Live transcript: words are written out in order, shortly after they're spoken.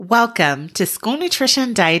Welcome to School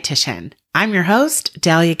Nutrition Dietitian. I'm your host,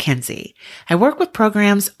 Dahlia Kinsey. I work with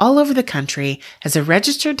programs all over the country as a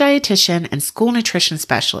registered dietitian and school nutrition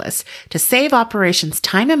specialist to save operations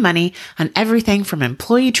time and money on everything from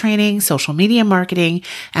employee training, social media marketing,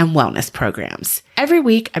 and wellness programs. Every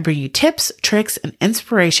week, I bring you tips, tricks, and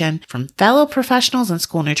inspiration from fellow professionals in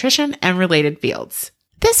school nutrition and related fields.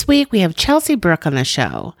 This week, we have Chelsea Brooke on the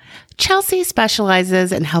show. Chelsea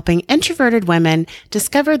specializes in helping introverted women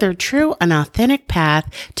discover their true and authentic path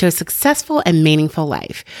to a successful and meaningful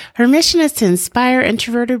life. Her mission is to inspire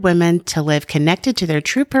introverted women to live connected to their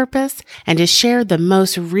true purpose and to share the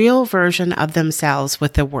most real version of themselves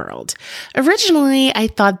with the world. Originally, I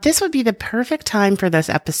thought this would be the perfect time for this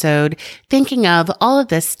episode, thinking of all of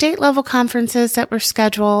the state-level conferences that were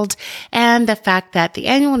scheduled and the fact that the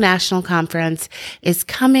annual national conference is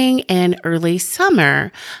coming in early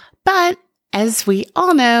summer. But as we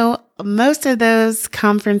all know, most of those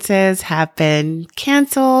conferences have been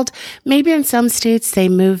canceled. Maybe in some states they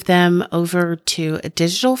moved them over to a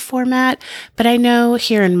digital format, but I know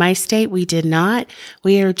here in my state we did not.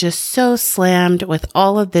 We are just so slammed with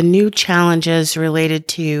all of the new challenges related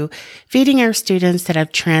to feeding our students that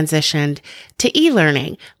have transitioned to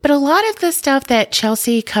e-learning. But a lot of the stuff that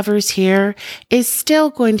Chelsea covers here is still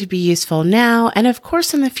going to be useful now and of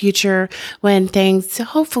course in the future when things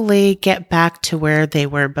hopefully get back to where they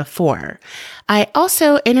were before. I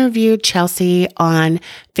also interviewed Chelsea on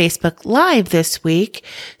Facebook Live this week,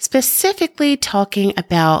 specifically talking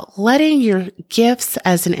about letting your gifts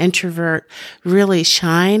as an introvert really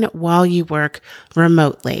shine while you work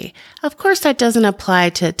remotely. Of course, that doesn't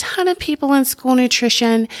apply to a ton of people in school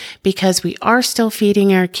nutrition because we are still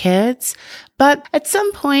feeding our kids. But at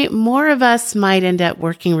some point, more of us might end up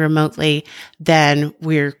working remotely than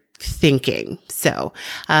we're thinking. So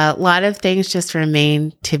a lot of things just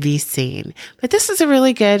remain to be seen. But this is a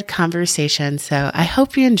really good conversation, so I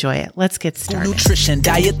hope you enjoy it. Let's get started. Nutrition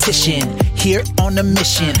dietitian here on a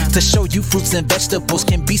mission to show you fruits and vegetables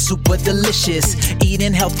can be super delicious.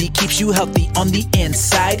 Eating healthy keeps you healthy on the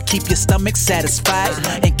inside. Keep your stomach satisfied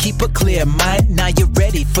and keep a clear mind. Now you're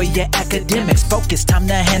ready for your academics. Focus, time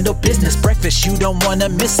to handle business. Breakfast, you don't want to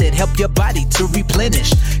miss it. Help your body to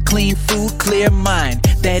replenish. Clean food, clear mind.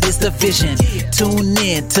 That is the vision. Tune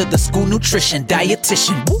in to the School Nutrition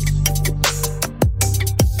Dietitian.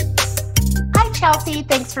 Hi, Chelsea.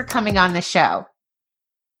 Thanks for coming on the show.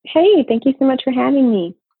 Hey, thank you so much for having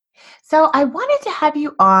me. So I wanted to have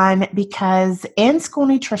you on because in school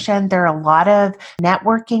nutrition, there are a lot of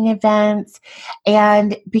networking events.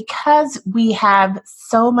 And because we have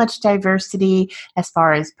so much diversity as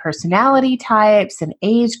far as personality types and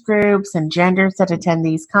age groups and genders that attend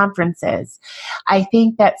these conferences, I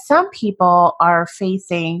think that some people are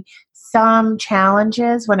facing some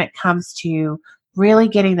challenges when it comes to really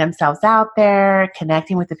getting themselves out there,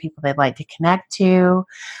 connecting with the people they'd like to connect to,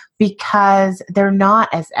 because they're not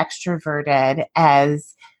as extroverted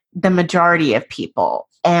as the majority of people.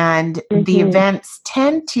 And the events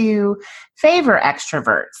tend to favor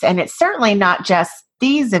extroverts. And it's certainly not just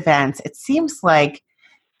these events. It seems like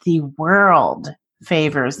the world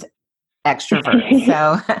favors extroverts.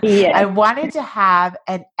 So Yes. I wanted to have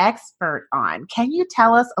an expert on. Can you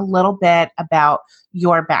tell us a little bit about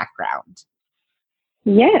your background?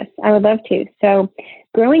 Yes, I would love to. So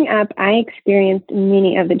growing up, I experienced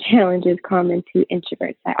many of the challenges common to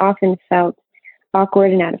introverts. I often felt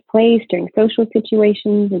awkward and out of place during social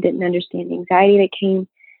situations and didn't understand the anxiety that came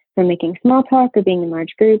from making small talk or being in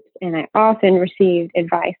large groups. And I often received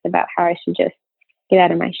advice about how I should just get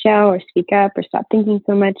out of my shell or speak up or stop thinking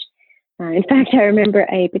so much. In fact, I remember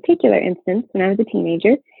a particular instance when I was a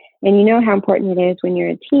teenager. And you know how important it is when you're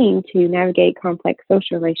a teen to navigate complex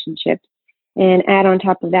social relationships. And add on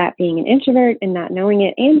top of that, being an introvert and not knowing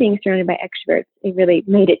it and being surrounded by extroverts, it really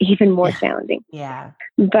made it even more challenging. Yeah.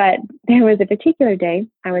 But there was a particular day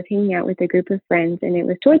I was hanging out with a group of friends, and it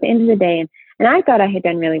was toward the end of the day. And I thought I had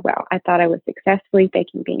done really well. I thought I was successfully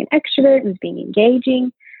faking being an extrovert and was being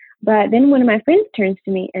engaging. But then one of my friends turns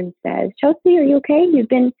to me and says, "Chelsea, are you okay? You've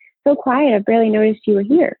been so quiet. I've barely noticed you were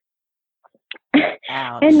here."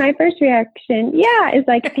 And my first reaction, is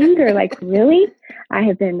like anger, like, really? I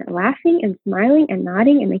have been laughing and smiling and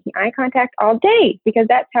nodding and making eye contact all day because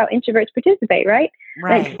that's how introverts participate, right?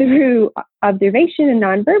 Like through observation and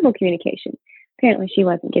nonverbal communication. Apparently she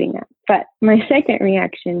wasn't getting that. But my second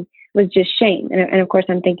reaction was just shame. And of course,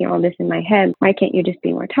 I'm thinking all this in my head. Why can't you just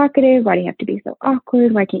be more talkative? Why do you have to be so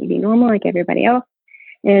awkward? Why can't you be normal like everybody else?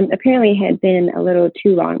 And apparently it had been a little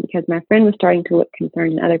too long because my friend was starting to look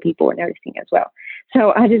concerned and other people were noticing as well.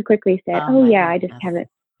 So I just quickly said, I just haven't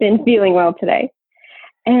been feeling well today.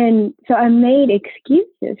 And so I made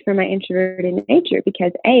excuses for my introverted nature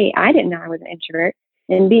because A, I didn't know I was an introvert,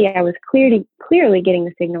 and B, I was clearly getting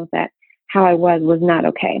the signals that how I was not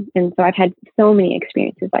okay. And so I've had so many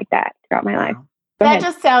experiences like that throughout my life. Wow. Go That ahead.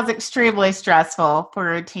 just sounds extremely stressful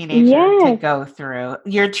for a teenager to Yes. go through.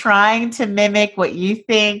 You're trying to mimic what you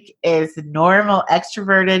think is normal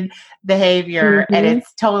extroverted behavior, and hmm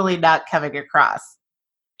it's totally not coming across.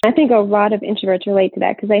 I think a lot of introverts relate to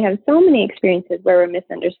that because they have so many experiences where we're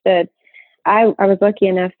misunderstood. I was lucky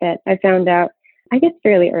enough that I found out, I guess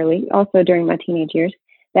fairly early, also during my teenage years,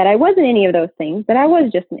 that I wasn't any of those things, that I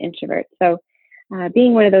was just an introvert. So,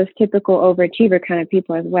 being one of those typical overachiever kind of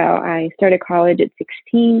people as well, I started college at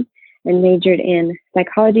 16 and majored in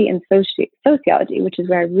psychology and sociology, which is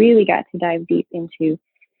where I really got to dive deep into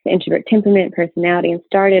the introvert temperament, personality, and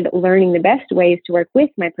started learning the best ways to work with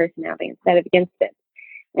my personality instead of against it.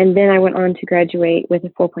 And then I went on to graduate with a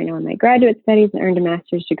 4.0 in my graduate studies and earned a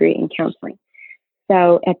master's degree in counseling.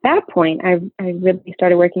 So at that point, I really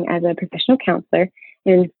started working as a professional counselor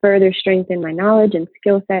and further strengthened my knowledge and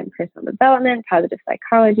skill set in personal development, positive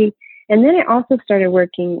psychology. And then I also started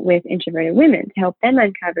working with introverted women to help them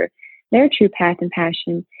uncover their true path and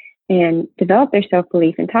passion and develop their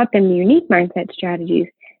self-belief, and taught them the unique mindset strategies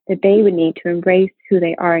that they would need to embrace who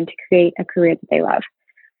they are and to create a career that they love.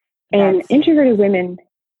 And introverted women,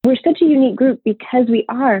 we're such a unique group because we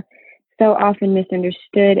are so often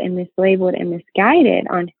misunderstood and mislabeled and misguided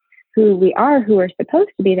on who we are, who we're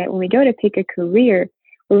supposed to be, that when we go to pick a career,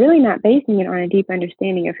 we're really not basing it on a deep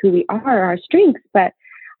understanding of who we are, our strengths, but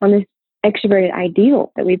on this extroverted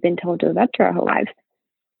ideal that we've been told to live up to our whole lives.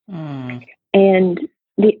 And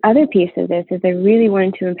the other piece of this is I really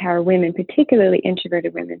wanted to empower women, particularly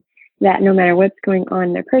introverted women, that no matter what's going on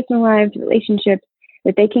in their personal lives, relationships,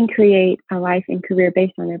 that they can create a life and career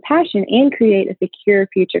based on their passion and create a secure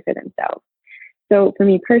future for themselves. So for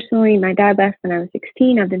me personally, my dad left when I was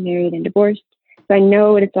 16. I've been married and divorced. So I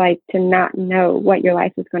know what it's like to not know what your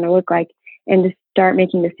life is going to look like and to start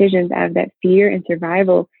making decisions out of that fear and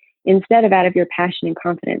survival instead of out of your passion and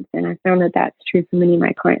confidence. And I found that that's true for many of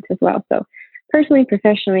my clients as well. So personally,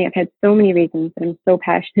 professionally, I've had so many reasons that I'm so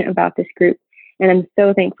passionate about this group. And I'm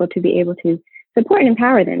so thankful to be able to support and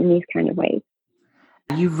empower them in these kind of ways.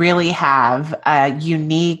 You really have a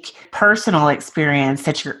unique personal experience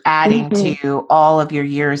that you're adding to all of your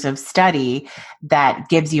years of study that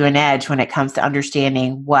gives you an edge when it comes to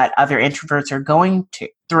understanding what other introverts are going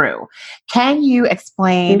through. Can you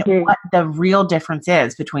explain what the real difference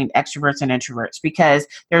is between extroverts and introverts? Because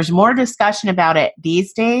there's more discussion about it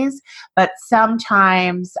these days, but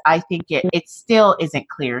sometimes I think it still isn't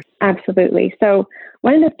clear. Absolutely. So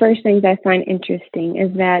one of the first things I find interesting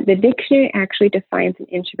is that the dictionary actually defines an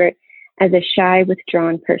introvert as a shy,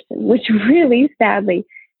 withdrawn person, which really sadly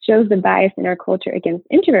shows the bias in our culture against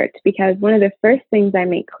introverts, because one of the first things I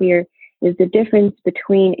make clear is the difference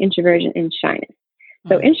between introversion and shyness.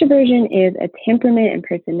 So introversion is a temperament and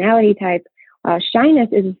personality type, while shyness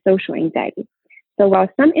is a social anxiety. So while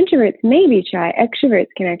some introverts may be shy, extroverts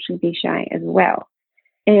can actually be shy as well.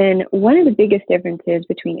 And one of the biggest differences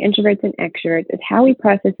between introverts and extroverts is how we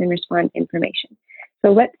process and respond to information.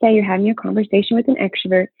 So let's say you're having a conversation with an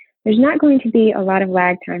extrovert. There's not going to be a lot of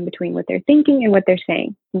lag time between what they're thinking and what they're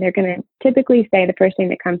saying. And they're going to typically say the first thing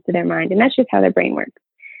that comes to their mind, and that's just how their brain works.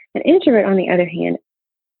 An introvert, on the other hand,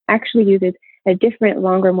 actually uses a different,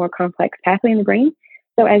 longer, more complex pathway in the brain.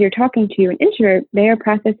 So as you're talking to an introvert, they are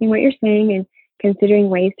processing what you're saying and considering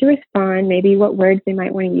ways to respond, maybe what words they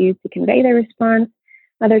might want to use to convey their response.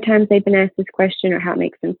 Other times they've been asked this question or how it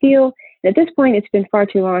makes them feel. And at this point, it's been far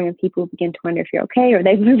too long and people begin to wonder if you're okay or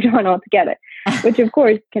they've moved on altogether, which of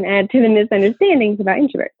course can add to the misunderstandings about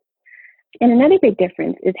introverts. And another big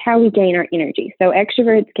difference is how we gain our energy. So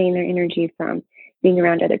extroverts gain their energy from being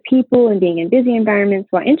around other people and being in busy environments,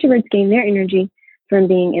 while introverts gain their energy from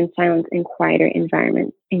being in silence and quieter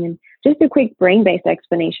environments. And just a quick brain-based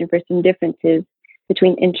explanation for some differences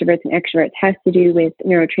between introverts and extroverts has to do with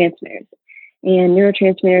neurotransmitters. And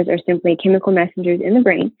neurotransmitters are simply chemical messengers in the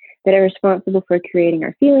brain that are responsible for creating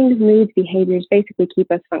our feelings, moods, behaviors, basically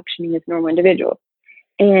keep us functioning as normal individuals.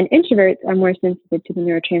 And introverts are more sensitive to the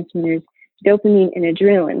neurotransmitters dopamine and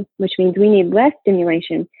adrenaline, which means we need less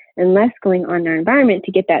stimulation and less going on in our environment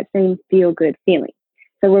to get that same feel-good feeling.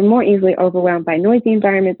 So we're more easily overwhelmed by noisy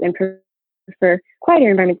environments and prefer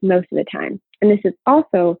quieter environments most of the time. And this is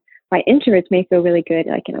also why introverts may feel really good,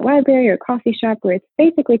 like in a library or a coffee shop where it's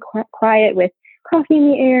basically quiet with coffee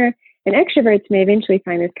in the air. And extroverts may eventually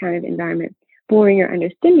find this kind of environment boring or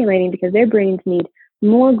understimulating because their brains need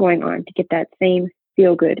more going on to get that same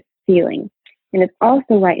feel-good feeling. And it's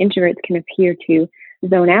also why introverts can appear to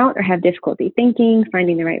zone out or have difficulty thinking,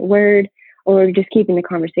 finding the right word, or just keeping the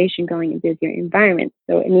conversation going in busier environments.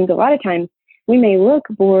 So it means a lot of times we may look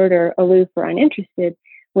bored or aloof or uninterested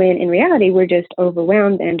when in reality we're just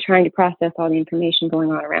overwhelmed and trying to process all the information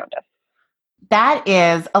going on around us. That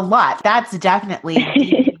is a lot. That's definitely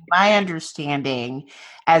deep in my understanding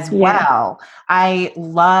as well. I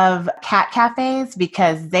love cat cafes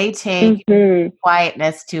because they take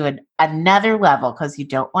quietness to another level because you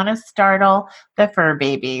don't want to startle the fur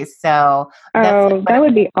babies. So that's that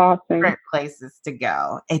would be awesome. Places to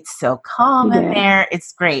go. It's so calm in there.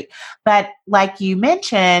 It's great. But like you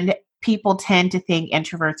mentioned, people tend to think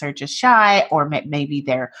introverts are just shy or maybe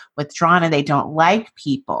they're withdrawn and they don't like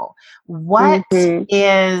people. What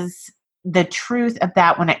is the truth of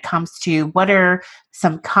that when it comes to what are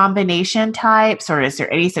some combination types, or is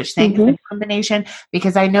there any such thing as a combination?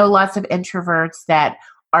 Because I know lots of introverts that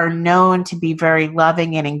are known to be very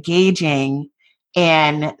loving and engaging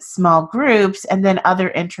in small groups, and then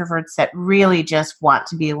other introverts that really just want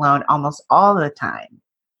to be alone almost all the time.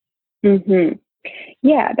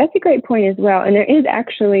 Yeah, that's a great point as well. And there is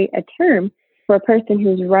actually a term for a person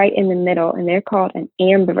who's right in the middle, and they're called an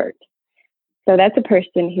ambivert. So that's a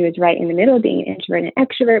person who is right in the middle, being an introvert and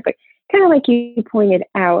extrovert. But kind of like you pointed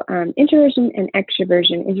out, introversion and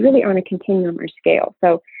extroversion is really on a continuum or scale.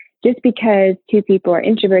 So just because two people are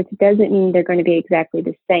introverts doesn't mean they're going to be exactly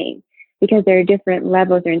the same, because there are different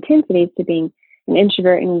levels or intensities to being an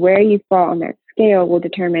introvert, and where you fall on that scale will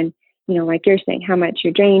determine, like you're saying, how much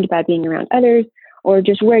you're drained by being around others, or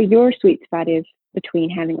just where your sweet spot is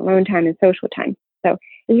between having alone time and social time. So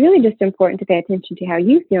it's really just important to pay attention to how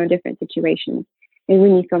you feel in different situations and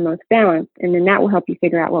when you feel most balanced, and then that will help you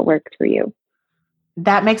figure out what works for you.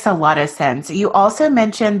 That makes a lot of sense. You also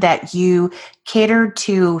mentioned that you cater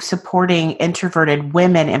to supporting introverted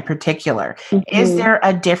women in particular. Is there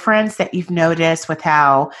a difference that you've noticed with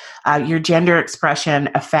how your gender expression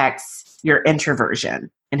affects your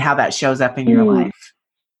introversion and how that shows up in your life?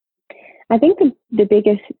 I think the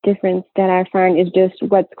biggest difference that I find is just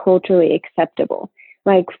what's culturally acceptable.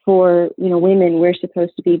 Like for, women, we're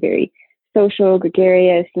supposed to be very social,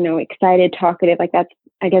 gregarious, excited, talkative. Like that's,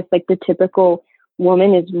 I guess, like the typical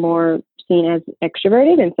woman is more seen as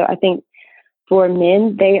extroverted. And so I think for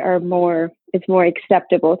men, it's more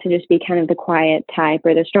acceptable to just be kind of the quiet type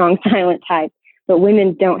or the strong, silent type. But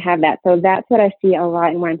women don't have that. So that's what I see a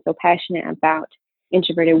lot, and why I'm so passionate about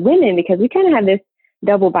introverted women, because we kind of have this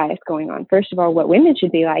double bias going on. First of all, what women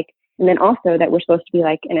should be like, and then also that we're supposed to be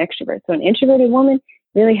like an extrovert. So an introverted woman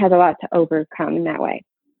really has a lot to overcome in that way.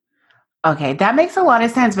 Okay, that makes a lot of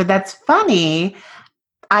sense, but that's funny.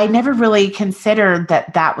 I never really considered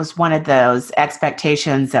that was one of those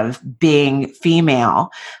expectations of being female,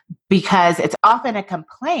 because it's often a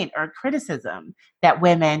complaint or criticism that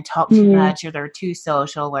women talk too much or they're too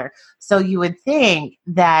social. Or so you would think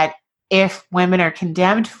that if women are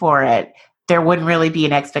condemned for it, there wouldn't really be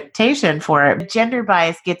an expectation for it. Gender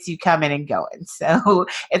bias gets you coming and going. So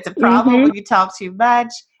it's a problem when you talk too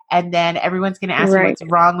much, and then everyone's going to ask you what's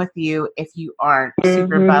wrong with you if you aren't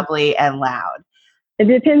super bubbly and loud. It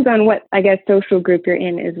depends on what, I guess, social group you're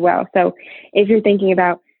in as well. So if you're thinking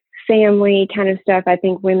about family kind of stuff, I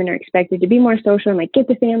think women are expected to be more social and like get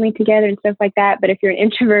the family together and stuff like that. But if you're an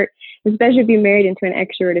introvert, especially if you're married into an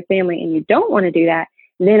extroverted family and you don't want to do that,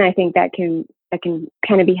 then I think that can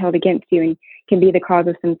kind of be held against you and can be the cause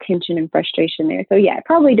of some tension and frustration there. So yeah, it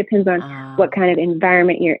probably depends on what kind of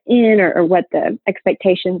environment you're in, or what the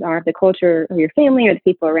expectations are of the culture of your family or the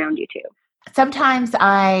people around you too. Sometimes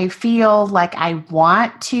I feel like I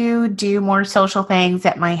want to do more social things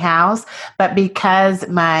at my house, but because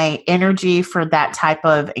my energy for that type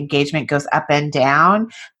of engagement goes up and down,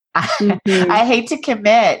 I hate to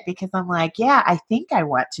commit, because I'm like, yeah, I think I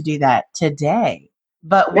want to do that today.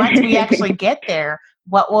 But once we actually get there,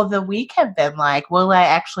 what will the week have been like? Will I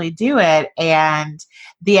actually do it? And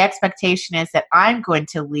the expectation is that I'm going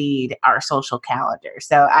to lead our social calendar.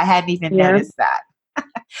 So I hadn't even noticed that.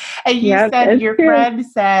 And you said your friend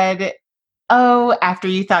said, oh, after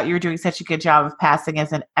you thought you were doing such a good job of passing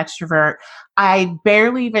as an extrovert, I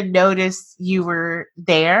barely even noticed you were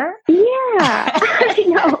there. Yeah, I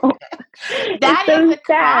know. That is a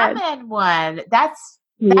common one. That's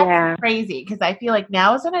crazy, because I feel like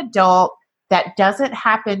now as an adult, that doesn't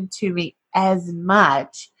happen to me as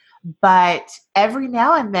much. But every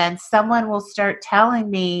now and then someone will start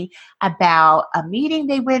telling me about a meeting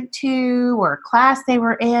they went to or a class they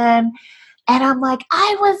were in. And I'm like,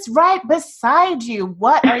 I was right beside you.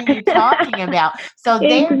 What are you talking about? So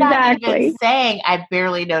they're not even saying, I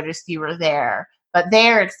barely noticed you were there, but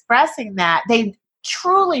they're expressing that.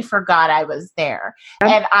 truly forgot I was there.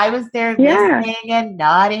 And I was there Yeah. listening and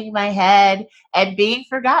nodding my head and being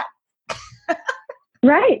forgotten.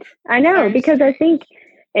 Right. I know, Very because I think,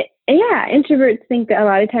 introverts think that a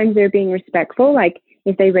lot of times they're being respectful, like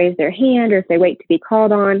if they raise their hand or if they wait to be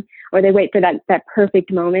called on or they wait for that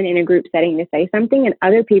perfect moment in a group setting to say something. And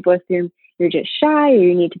other people assume you're just shy or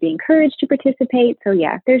you need to be encouraged to participate. So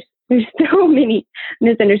yeah, there's so many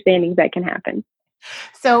misunderstandings that can happen.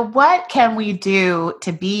 So, what can we do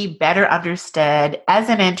to be better understood as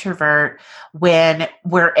an introvert when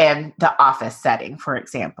we're in the office setting, for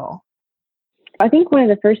example? I think one of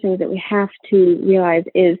the first things that we have to realize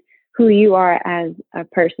is who you are as a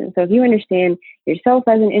person. So if you understand yourself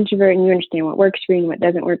as an introvert and you understand what works for you and what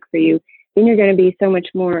doesn't work for you, then you're going to be so much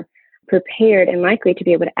more prepared and likely to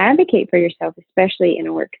be able to advocate for yourself, especially in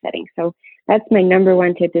a work setting. So that's my number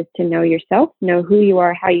one tip, is to know yourself, know who you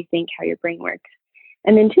are, how you think, how your brain works.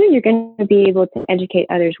 And then two, you're going to be able to educate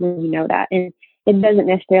others when you know that. And it doesn't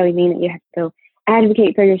necessarily mean that you have to go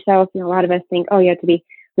advocate for yourself. You know, a lot of us think, oh, you have to be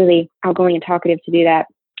really outgoing and talkative to do that.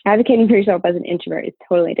 Advocating for yourself as an introvert is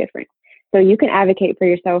totally different. So you can advocate for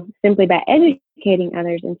yourself simply by educating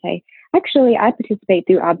others and say, actually, I participate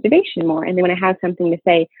through observation more. And then when I have something to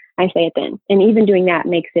say, I say it then. And even doing that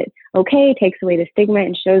makes it okay, takes away the stigma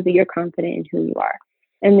and shows that you're confident in who you are.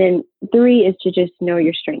 And then three is to just know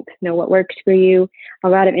your strengths, know what works for you. A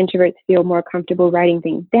lot of introverts feel more comfortable writing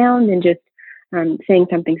things down than just saying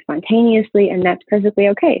something spontaneously, and that's perfectly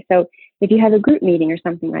okay. So if you have a group meeting or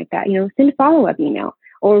something like that, send a follow-up email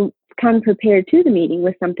or come prepared to the meeting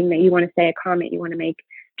with something that you want to say, a comment you want to make.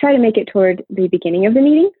 Try to make it toward the beginning of the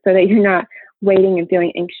meeting so that you're not waiting and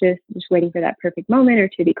feeling anxious, just waiting for that perfect moment or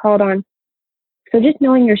to be called on. So just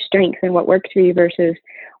knowing your strengths and what works for you versus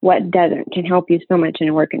what doesn't can help you so much in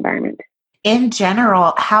a work environment. In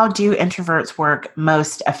general, how do introverts work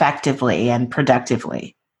most effectively and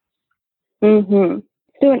productively? Mm-hmm.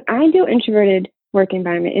 So an ideal introverted work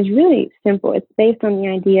environment is really simple. It's based on the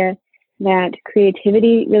idea that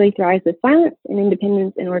creativity really thrives with silence and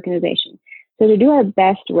independence and organization. So to do our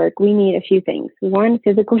best work, we need a few things. One,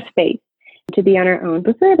 physical space to be on our own,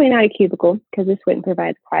 preferably not a cubicle because this wouldn't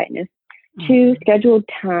provide quietness. Mm-hmm. Two, scheduled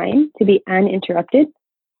time to be uninterrupted.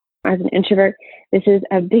 As an introvert, this is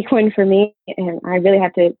a big one for me, and I really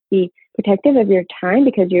have to be protective of your time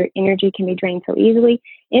because your energy can be drained so easily,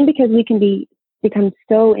 and because we can become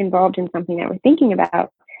so involved in something that we're thinking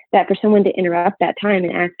about that for someone to interrupt that time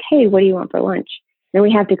and ask, hey, what do you want for lunch? Then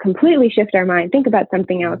we have to completely shift our mind, think about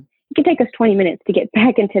something else. It could take us 20 minutes to get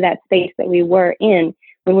back into that space that we were in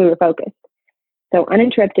when we were focused. So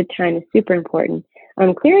uninterrupted time is super important.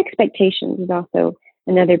 Clear expectations is also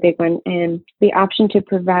another big one, and the option to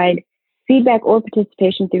provide feedback or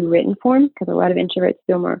participation through written form, because a lot of introverts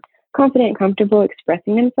feel more confident and comfortable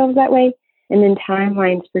expressing themselves that way, and then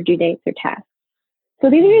timelines for due dates or tasks. So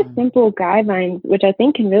these are just simple guidelines, which I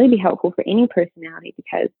think can really be helpful for any personality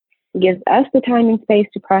because it gives us the time and space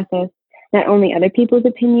to process not only other people's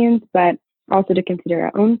opinions, but also to consider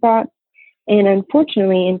our own thoughts. And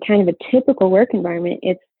unfortunately, in kind of a typical work environment,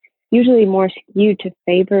 it's usually more skewed to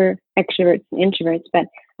favor extroverts and introverts. But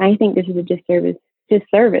I think this is a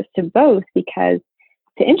disservice to both because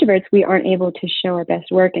to introverts, we aren't able to show our best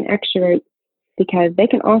work, and extroverts, because they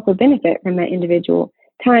can also benefit from that individual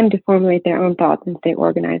time to formulate their own thoughts and stay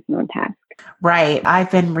organized and on task. Right.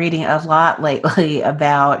 I've been reading a lot lately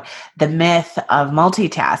about the myth of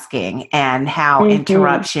multitasking and how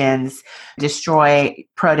interruptions destroy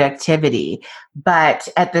productivity. But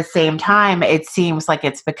at the same time, it seems like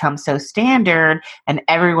it's become so standard and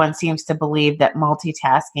everyone seems to believe that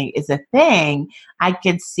multitasking is a thing. I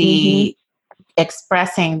could see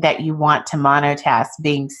expressing that you want to monotask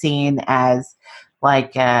being seen as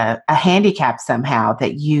like a handicap somehow,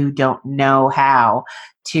 that you don't know how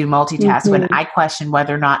to multitask, when I question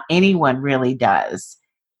whether or not anyone really does.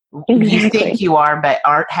 Exactly. You think you are, but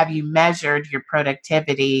have you measured your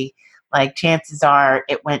productivity? Like chances are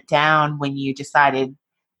it went down when you decided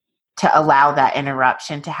to allow that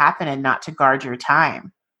interruption to happen and not to guard your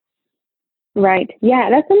time. Right.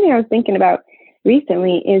 Yeah, that's something I was thinking about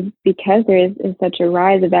recently, is because there is such a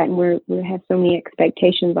rise of that and we have so many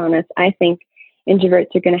expectations on us. I think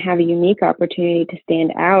introverts are going to have a unique opportunity to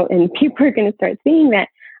stand out, and people are going to start seeing that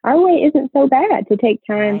our way isn't so bad, to take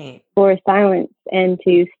time for silence and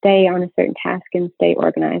to stay on a certain task and stay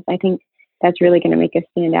organized. I think that's really going to make us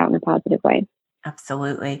stand out in a positive way.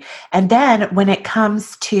 Absolutely. And then when it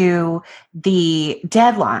comes to the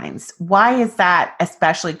deadlines, why is that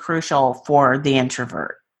especially crucial for the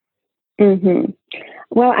introvert?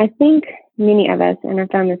 Well, I think many of us, and I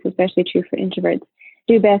found this especially true for introverts,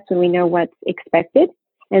 do best when we know what's expected.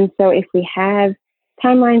 And so if we have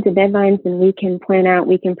timelines and deadlines, and we can plan out,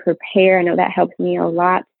 we can prepare. I know that helps me a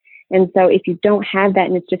lot. And so if you don't have that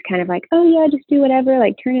and it's just kind of like, oh yeah, just do whatever,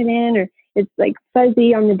 like turn it in, or it's like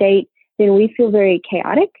fuzzy on the date, then we feel very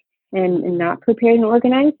chaotic and not prepared and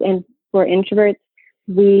organized. And for introverts,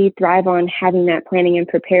 we thrive on having that planning and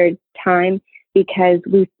prepared time, because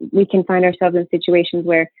we can find ourselves in situations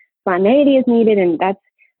where spontaneity is needed, and that's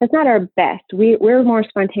not our best. We're more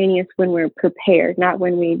spontaneous when we're prepared, not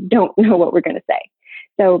when we don't know what we're going to say.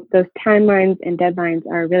 So those timelines and deadlines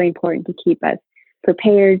are really important to keep us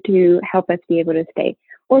prepared, to help us be able to stay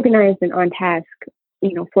organized and on task,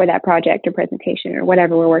 for that project or presentation or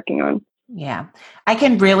whatever we're working on. Yeah, I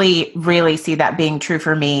can really, really see that being true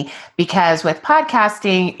for me, because with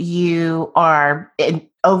podcasting, you are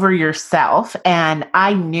over yourself. And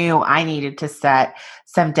I knew I needed to set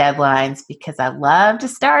some deadlines, because I love to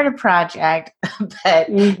start a project, but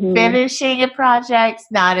finishing a project's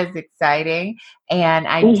not as exciting. And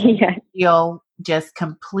I feel just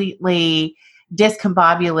completely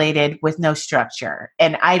discombobulated with no structure.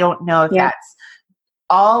 And I don't know if that's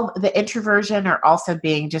all the introversion, or also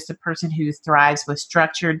being just a person who thrives with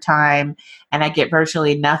structured time, and I get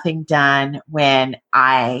virtually nothing done when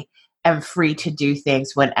I am free to do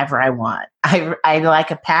things whenever I want. I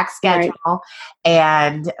like a packed schedule,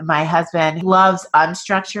 and my husband loves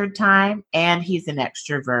unstructured time, and he's an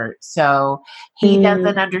extrovert. So he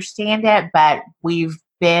doesn't understand it, but we've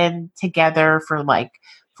been together for like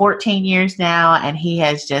 14 years now, and he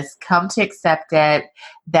has just come to accept it,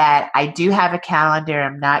 that I do have a calendar.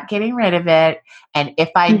 I'm not getting rid of it. And if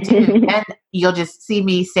I do, then you'll just see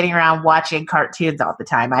me sitting around watching cartoons all the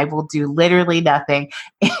time. I will do literally nothing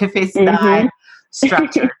if it's not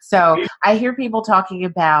structured. So I hear people talking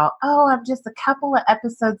about, oh, I'm just a couple of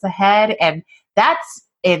episodes ahead. And that's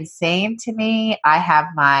insane to me. I have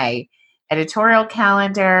my editorial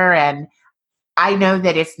calendar, and I know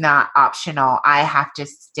that it's not optional. I have to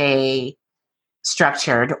stay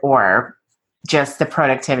structured, or just the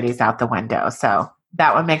productivity is out the window. So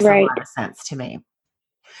that one makes a lot of sense to me.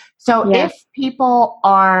 So if people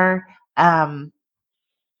are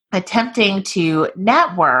attempting to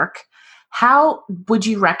network, how would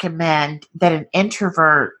you recommend that an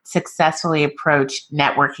introvert successfully approach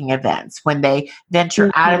networking events when they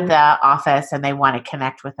venture out of the office and they want to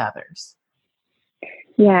connect with others?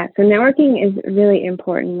 Yeah, so networking is really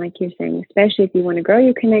important, like you're saying, especially if you want to grow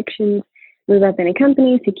your connections, move up in a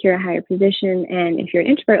company, secure a higher position. And if you're an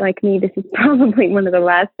introvert like me, this is probably one of the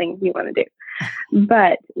last things you want to do.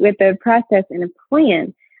 But with a process and a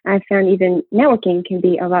plan, I've found even networking can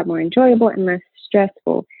be a lot more enjoyable and less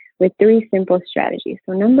stressful with 3 simple strategies.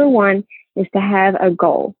 So number 1 is to have a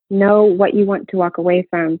goal. Know what you want to walk away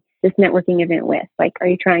from this networking event with. Like, are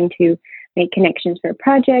you trying to make connections for a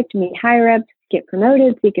project, meet higher ups, get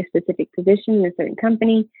promoted, seek a specific position in a certain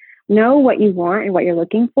company? Know what you want and what you're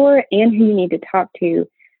looking for, and who you need to talk to,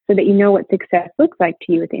 so that you know what success looks like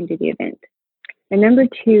to you at the end of the event. And number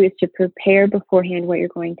 2 is to prepare beforehand what you're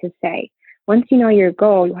going to say. Once you know your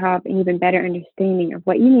goal, you'll have an even better understanding of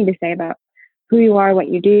what you need to say about who you are, what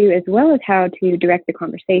you do, as well as how to direct the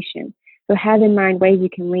conversation. So have in mind ways you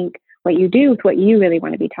can link what you do with what you really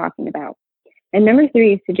want to be talking about. And number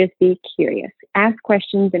 3 is to just be curious. Ask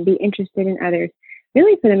questions and be interested in others.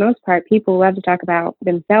 Really, for the most part, people love to talk about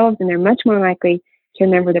themselves, and they're much more likely to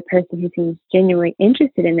remember the person who seems genuinely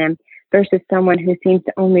interested in them versus someone who seems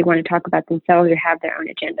to only want to talk about themselves or have their own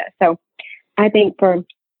agenda. So I think for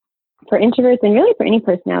introverts, and really for any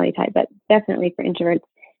personality type, but definitely for introverts,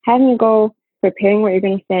 having a goal, preparing what you're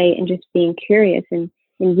going to say, and just being curious and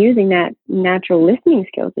using that natural listening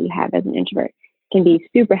skills that you have as an introvert can be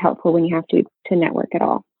super helpful when you have to network at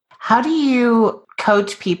all. How do you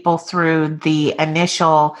coach people through the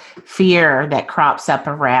initial fear that crops up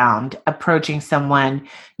around approaching someone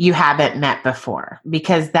you haven't met before?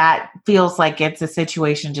 Because that feels like it's a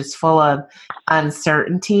situation just full of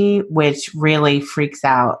uncertainty, which really freaks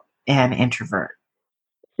out an introvert.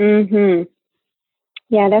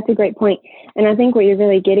 Yeah, that's a great point. And I think what you're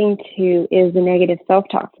really getting to is the negative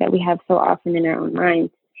self-talk that we have so often in our own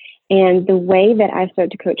minds. And the way that I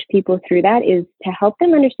start to coach people through that is to help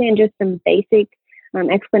them understand just some basic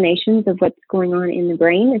explanations of what's going on in the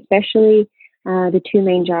brain, especially the 2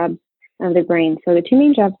 main jobs of the brain. So the 2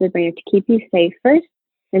 main jobs of the brain are to keep you safe first,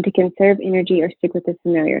 and to conserve energy or stick with the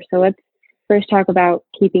familiar. So let's first talk about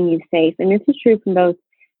keeping you safe. And this is true from both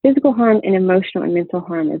physical harm and emotional and mental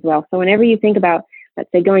harm as well. So whenever you think about, let's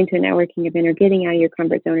say, going to a networking event or getting out of your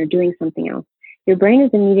comfort zone or doing something else, your brain is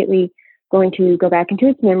immediately going to go back into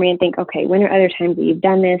its memory and think, okay, when are other times that you've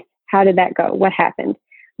done this? How did that go? What happened?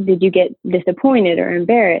 Did you get disappointed or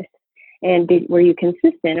embarrassed? And were you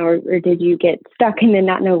consistent, or did you get stuck and then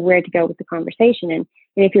not know where to go with the conversation? And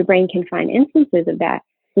if your brain can find instances of that,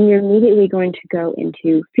 then you're immediately going to go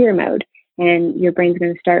into fear mode. And your brain's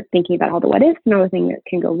going to start thinking about all the what ifs and all the things that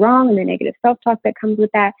can go wrong and the negative self-talk that comes with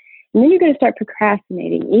that. And then you're going to start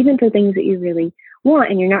procrastinating, even for things that you really want,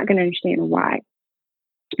 and you're not going to understand why.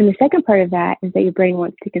 And the second part of that is that your brain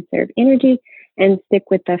wants to conserve energy and stick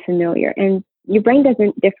with the familiar. And your brain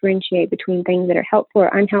doesn't differentiate between things that are helpful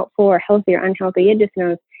or unhelpful, or healthy or unhealthy. It just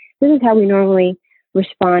knows this is how we normally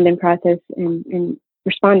respond and process and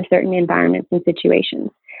respond to certain environments and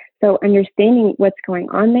situations. So understanding what's going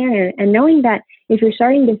on there, and knowing that if you're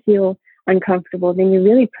starting to feel uncomfortable, then you're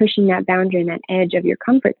really pushing that boundary and that edge of your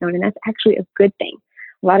comfort zone. And that's actually a good thing.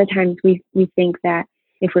 A lot of times we think that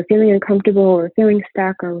if we're feeling uncomfortable or feeling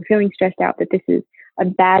stuck or we're feeling stressed out, that this is a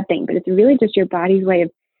bad thing. But it's really just your body's way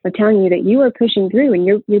of telling you that you are pushing through and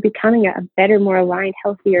you're becoming a better, more aligned,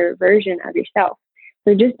 healthier version of yourself.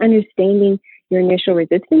 So just understanding your initial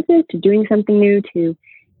resistances to doing something new, to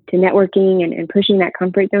networking and pushing that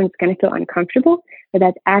comfort zone, it's going to feel uncomfortable, but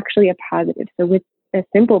that's actually a positive. So with a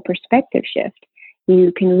simple perspective shift,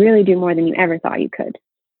 you can really do more than you ever thought you could.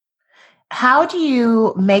 How do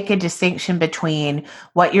you make a distinction between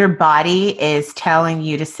what your body is telling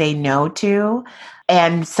you to say no to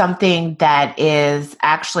and something that is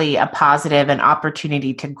actually a positive, an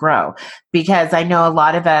opportunity to grow? Because I know a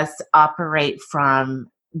lot of us operate from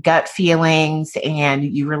gut feelings, and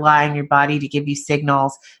you rely on your body to give you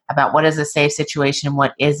signals about what is a safe situation and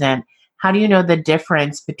what isn't. How do you know the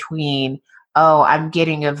difference between, oh, I'm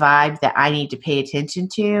getting a vibe that I need to pay attention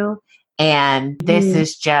to, and this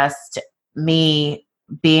is just me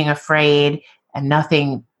being afraid and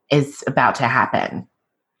nothing is about to happen?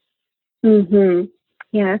 Mm-hmm.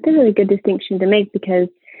 Yeah, that's a really good distinction to make, because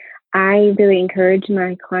I really encourage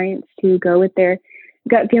my clients to go with their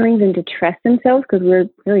gut feelings and to trust themselves, because we're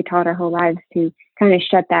really taught our whole lives to kind of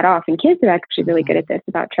shut that off. And kids are actually really good at this,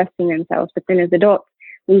 about trusting themselves. But then as adults,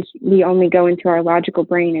 we only go into our logical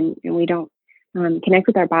brain and we don't connect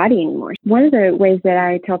with our body anymore. One of the ways that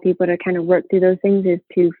I tell people to kind of work through those things is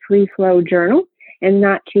to free flow journal, and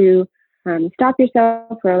not to stop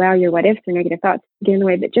yourself or allow your what ifs or negative thoughts to get in the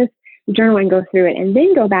way, but just journal and go through it, and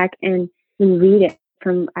then go back and read it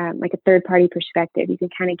from like a third party perspective. You can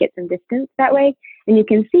kind of get some distance that way, and you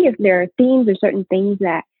can see if there are themes or certain things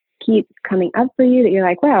that keep coming up for you that you're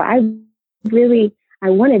like, wow, I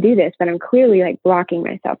want to do this, but I'm clearly like blocking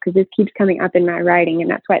myself because this keeps coming up in my writing. And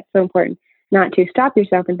that's why it's so important not to stop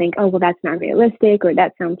yourself and think, oh, well, that's not realistic, or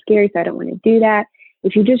that sounds scary, so I don't want to do that.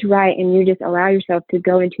 If you just write and you just allow yourself to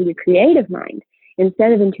go into your creative mind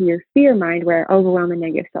instead of into your fear mind, where overwhelm and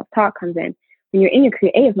negative self-talk comes in, when you're in your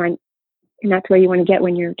creative mind, and that's where you want to get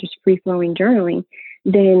when you're just free-flowing journaling,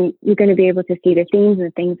 then you're going to be able to see the themes and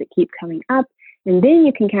the things that keep coming up. And then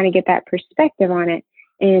you can kind of get that perspective on it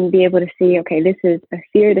and be able to see, okay, this is a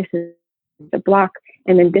fear, this is a block,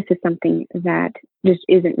 and then this is something that just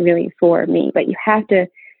isn't really for me. But you have to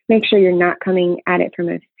make sure you're not coming at it from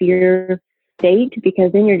a fear state,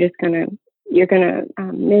 because then you're going to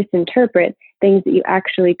misinterpret things that you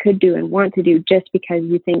actually could do and want to do just because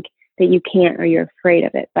you think that you can't or you're afraid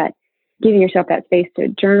of it. But giving yourself that space to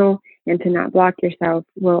journal and to not block yourself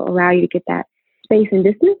will allow you to get that space and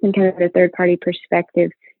distance and kind of a third party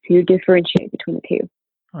perspective to differentiate between the two.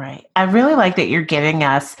 Right. I really like that you're giving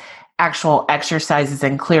us actual exercises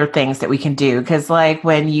and clear things that we can do. Because like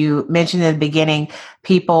when you mentioned in the beginning,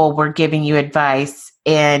 people were giving you advice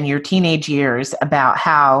in your teenage years about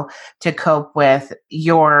how to cope with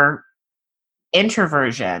your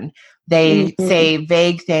introversion. They say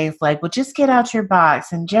vague things like, well, just get out your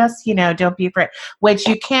box and just, don't be afraid, which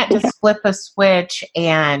you can't just flip a switch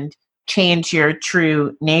and change your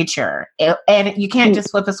true nature. And you can't just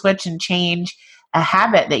flip a switch and change a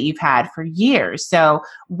habit that you've had for years. So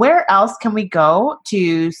where else can we go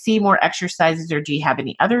to see more exercises, or do you have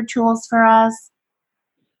any other tools for us?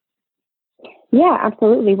 Yeah,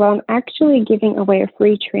 absolutely. Well, I'm actually giving away a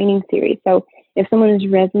free training series. So if someone is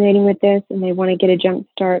resonating with this and they want to get a jump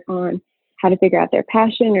start on how to figure out their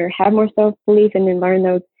passion or have more self-belief and then learn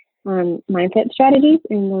those mindset strategies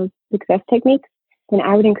and those success techniques, then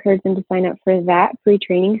I would encourage them to sign up for that free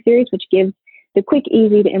training series, which gives the quick,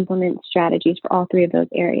 easy to implement strategies for all three of those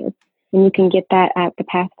areas. And you can get that at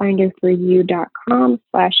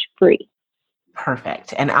thepathfinderforyou.com/free.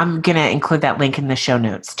 Perfect. And I'm going to include that link in the show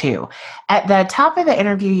notes too. At the top of the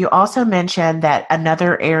interview, you also mentioned that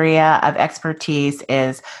another area of expertise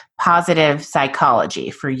is positive psychology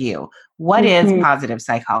for you. What is positive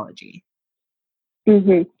psychology?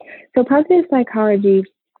 So positive psychology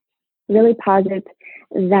really posits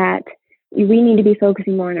that we need to be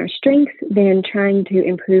focusing more on our strengths than trying to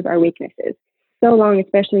improve our weaknesses. So long,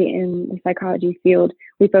 especially in the psychology field,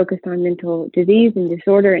 we focused on mental disease and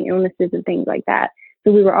disorder and illnesses and things like that.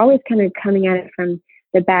 So we were always kind of coming at it from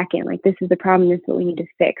the back end, like this is the problem, this is what we need to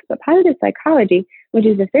fix. But positive psychology, which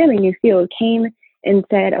is a fairly new field, came and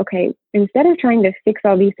said, okay, instead of trying to fix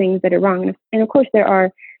all these things that are wrong, and of course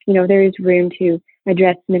there is room to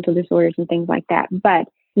address mental disorders and things like that, but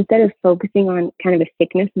instead of focusing on kind of a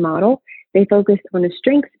sickness model, they focus on a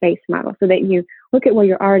strengths-based model so that you look at what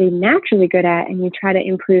you're already naturally good at and you try to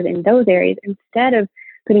improve in those areas instead of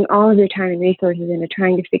putting all of your time and resources into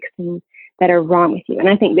trying to fix things that are wrong with you. And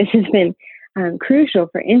I think this has been crucial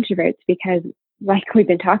for introverts because, like we've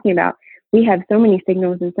been talking about, we have so many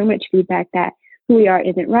signals and so much feedback that who we are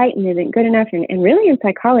isn't right and isn't good enough. And really in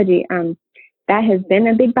psychology, that has been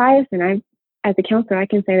a big bias. And as a counselor, I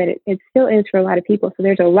can say that it still is for a lot of people. So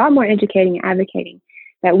there's a lot more educating and advocating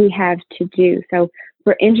that we have to do. So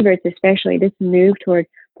for introverts especially, this move toward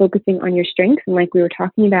focusing on your strengths, and like we were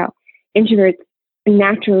talking about, introverts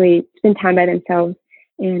naturally spend time by themselves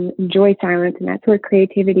and enjoy silence, and that's where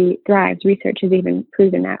creativity thrives. Research has even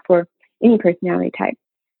proven that for any personality type.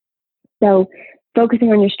 So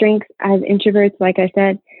focusing on your strengths as introverts, like I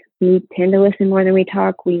said, we tend to listen more than we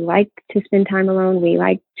talk. We like to spend time alone. We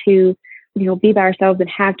like to, be by ourselves and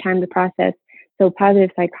have time to process. So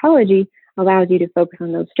positive psychology allows you to focus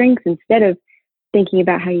on those strengths instead of thinking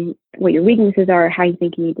about what your weaknesses are or how you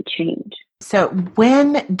think you need to change. So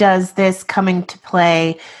when does this come into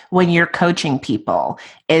play when you're coaching people?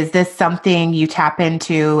 Is this something you tap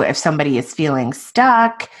into if somebody is feeling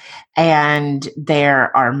stuck and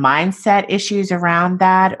there are mindset issues around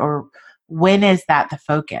that, or when is that the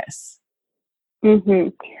focus? Mm-hmm.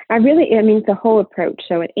 It's the whole approach.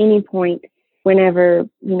 So at any point, whenever,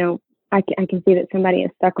 I can see that somebody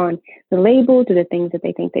is stuck on the labels or the things that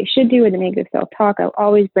they think they should do or the negative self-talk, I'll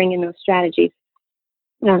always bring in those strategies.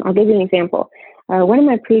 I'll give you an example. One of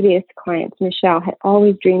my previous clients, Michelle, had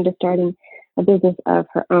always dreamed of starting a business of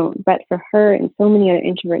her own. But for her and so many other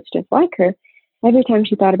introverts just like her, every time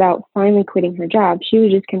she thought about finally quitting her job, she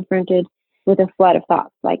was just confronted with a flood of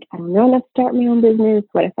thoughts like, I don't know enough to start my own business.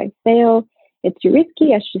 What if I fail? It's too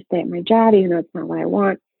risky. I should just stay at my job, even though it's not what I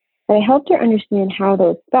want. But I helped her understand how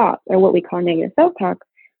those thoughts, or what we call negative self-talk,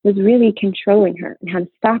 was really controlling her and how to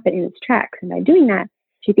stop it in its tracks. And by doing that,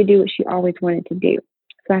 she could do what she always wanted to do.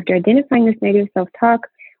 So after identifying this negative self-talk,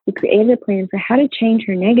 we created a plan for how to change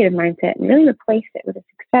her negative mindset and really replace it with a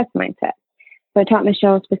success mindset. So I taught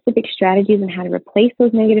Michelle specific strategies on how to replace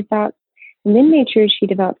those negative thoughts, and then made sure she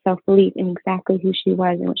developed self-belief in exactly who she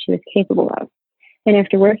was and what she was capable of. And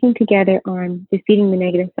after working together on defeating the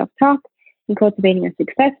negative self-talk and cultivating a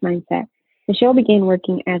success mindset, Michelle began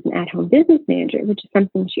working as an at-home business manager, which is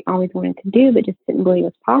something she always wanted to do but just didn't believe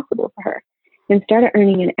was possible for her, and started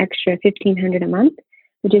earning an extra $1,500 a month,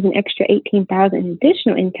 which is an extra $18,000 in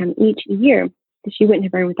additional income each year that she wouldn't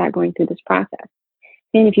have earned without going through this process.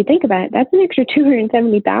 And if you think about it, that's an extra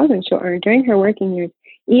 $270,000 she'll earn during her working years,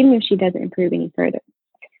 even if she doesn't improve any further.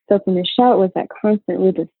 So for Michelle, it was that constant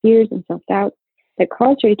loop of fears and self-doubt that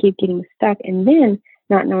caused her to keep getting stuck and then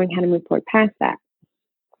not knowing how to move forward past that.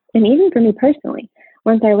 And even for me personally,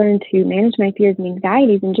 once I learned to manage my fears and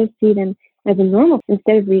anxieties and just see them as a normal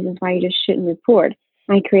instead of reasons why you just shouldn't move forward,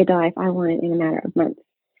 I created the life I wanted in a matter of months.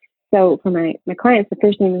 So for my clients, the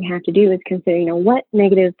first thing we have to do is consider, what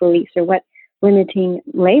negative beliefs or what limiting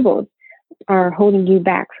labels are holding you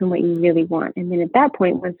back from what you really want. And then at that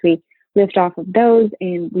point, once we lift off of those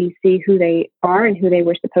and we see who they are and who they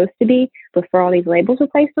were supposed to be before all these labels were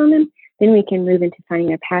placed on them, then we can move into finding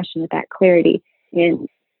their passion with that clarity and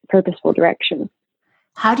purposeful direction.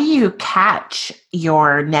 How do you catch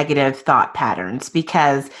your negative thought patterns?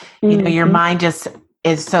 Because, your mind just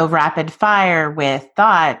is so rapid fire with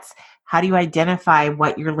thoughts. How do you identify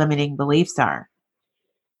what your limiting beliefs are?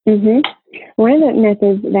 One of the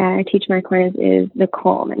methods that I teach my clients is the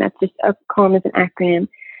CALM, and that's just CALM is an acronym.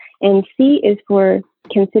 And C is for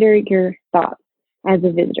consider your thoughts as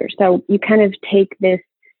a visitor. So you kind of take this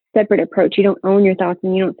separate approach. You don't own your thoughts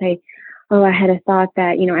and you don't say, oh, I had a thought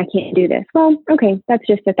that, I can't do this. Well, okay, that's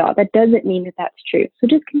just a thought. That doesn't mean that that's true. So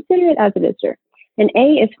just consider it as a visitor. And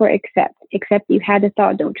A is for accept. Accept that you had the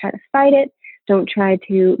thought. Don't try to fight it. Don't try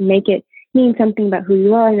to make it mean something about who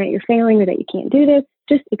you are and that you're failing or that you can't do this.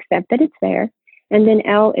 Just accept that it's there. And then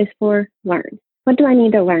L is for learn. What do I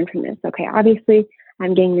need to learn from this? Okay, obviously,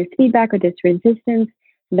 I'm getting this feedback or this resistance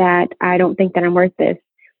that I don't think that I'm worth this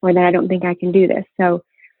or that I don't think I can do this. So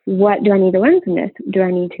what do I need to learn from this? Do I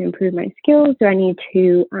need to improve my skills? Do I need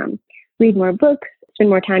to read more books, spend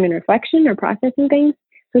more time in reflection or processing things?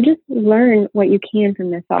 So just learn what you can from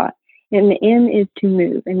the thought. And the M is to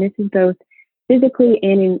move. And this is both physically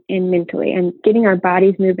and mentally. And getting our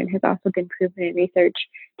bodies moving has also been proven in research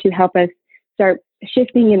to help us start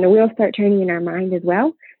shifting and the wheels start turning in our mind as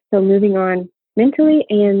well. So moving on mentally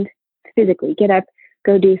and physically, get up,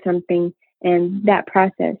 go do something. And that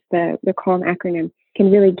process, the CALM acronym,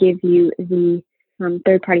 can really give you the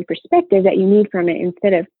third-party perspective that you need from it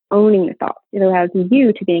instead of owning the thoughts. It allows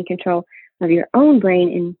you to be in control of your own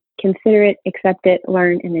brain and consider it, accept it,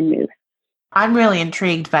 learn, and then move. I'm really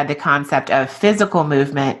intrigued by the concept of physical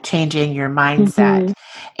movement changing your mindset. Mm-hmm.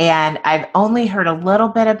 And I've only heard a little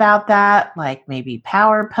bit about that, like maybe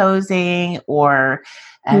power posing or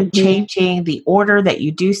changing the order that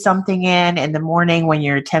you do something in the morning when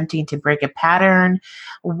you're attempting to break a pattern.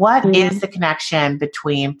 What is the connection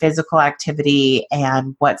between physical activity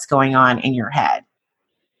and what's going on in your head?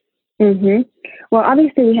 Well,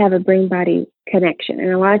 obviously we have a brain-body connection.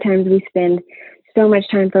 And a lot of times we spend so much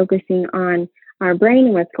time focusing on our brain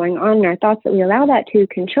and what's going on in our thoughts that we allow that to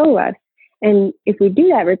control us. And if we do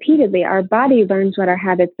that repeatedly, our body learns what our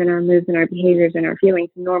habits and our moves and our behaviors and our feelings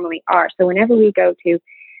normally are. So whenever we go to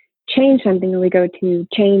change something or we go to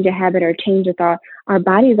change a habit or change a thought, our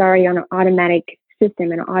body is already on an automatic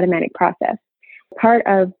system and an automatic process. Part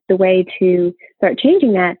of the way to start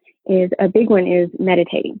changing that is a big one is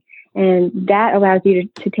meditating. And that allows you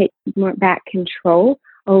to take more back control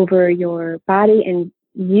over your body, and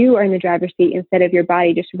you are in the driver's seat instead of your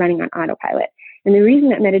body just running on autopilot. And the reason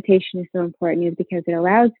that meditation is so important is because it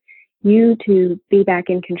allows you to be back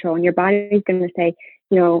in control, and your body is going to say,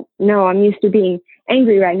 no, I'm used to being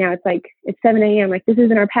angry right now. It's like, it's 7 a.m. Like, this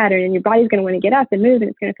isn't our pattern. And your body's going to want to get up and move,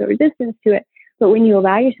 and it's going to feel resistance to it. But when you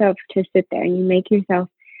allow yourself to sit there and you make yourself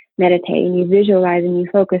meditate and you visualize and you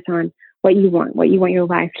focus on what you want your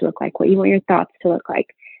life to look like, what you want your thoughts to look like,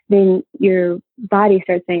 then your body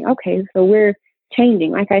starts saying, okay, so we're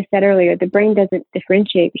changing. Like I said earlier, the brain doesn't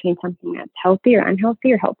differentiate between something that's healthy or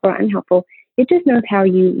unhealthy or helpful or unhelpful. It just knows how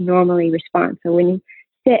you normally respond. So when you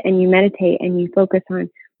sit and you meditate and you focus on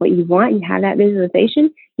what you want, you have that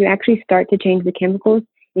visualization, you actually start to change the chemicals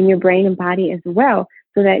in your brain and body as well,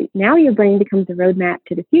 so that now your brain becomes a roadmap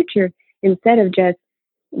to the future instead of just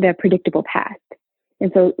the predictable past.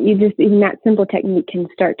 And so even that simple technique can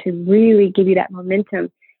start to really give you that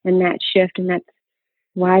momentum and that shift. And that's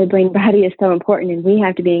why the brain body is so important. And we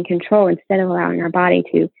have to be in control instead of allowing our body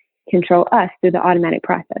to control us through the automatic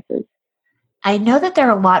processes. I know that there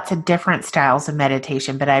are lots of different styles of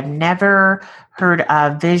meditation, but I've never heard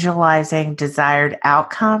of visualizing desired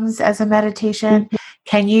outcomes as a meditation.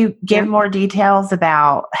 Can you give more details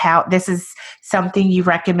about how this is something you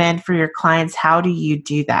recommend for your clients? How do you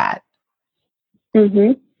do that?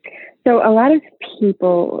 So a lot of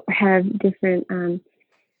people have different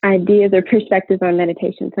ideas or perspectives on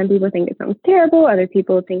meditation. Some people think it sounds terrible. Other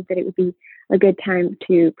people think that it would be a good time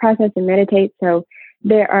to process and meditate. So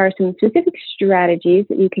there are some specific strategies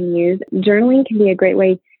that you can use. Journaling can be a great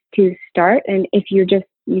way to start. And if you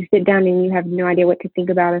sit down and you have no idea what to think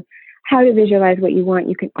about or how to visualize what you want,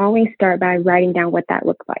 you can always start by writing down what that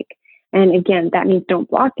looks like. And again, that means don't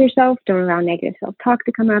block yourself. Don't allow negative self-talk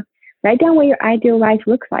to come up. Write down what your ideal life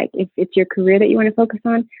looks like. If it's your career that you want to focus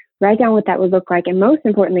on, write down what that would look like. And most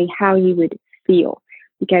importantly, how you would feel,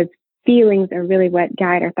 because feelings are really what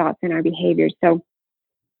guide our thoughts and our behaviors. So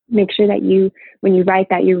make sure that when you write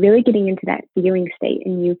that, you're really getting into that feeling state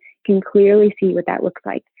and you can clearly see what that looks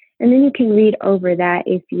like. And then you can read over that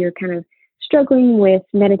if you're kind of struggling with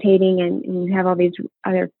meditating and you have all these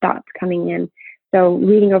other thoughts coming in. So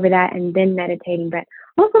reading over that and then meditating. But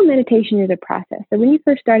also meditation is a process. So when you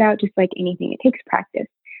first start out, just like anything, it takes practice.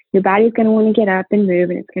 Your body's going to want to get up and move,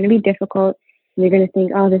 and it's going to be difficult. And you're going to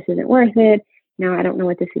think, oh, this isn't worth it. No, I don't know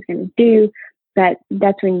what this is going to do. But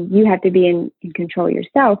that's when you have to be in control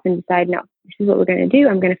yourself and decide, no, this is what we're going to do.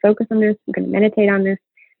 I'm going to focus on this. I'm going to meditate on this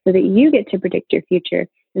so that you get to predict your future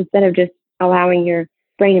instead of just allowing your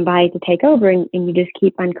brain and body to take over and you just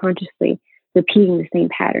keep unconsciously repeating the same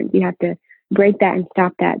patterns. You have to break that and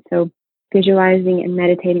stop that. So visualizing and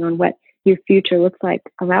meditating on what your future looks like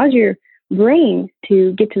allows your brain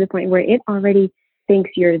to get to the point where it already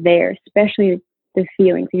thinks you're there, especially the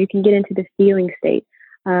feelings. If you can get into the feeling state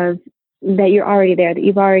of that you're already there, that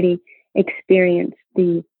you've already experienced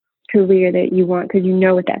the career that you want because you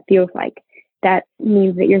know what that feels like, that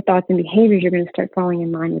means that your thoughts and behaviors are going to start falling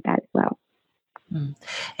in line with that as well.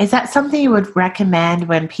 Is that something you would recommend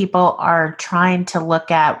when people are trying to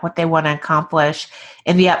look at what they want to accomplish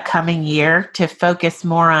in the upcoming year, to focus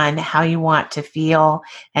more on how you want to feel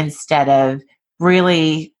instead of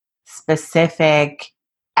really specific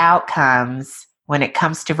outcomes when it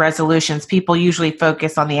comes to resolutions, people usually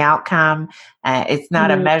focus on the outcome. It's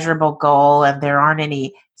not a measurable goal and there aren't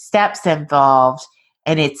any steps involved.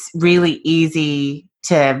 And it's really easy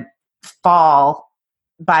to fall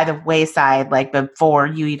by the wayside, like before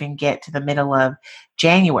you even get to the middle of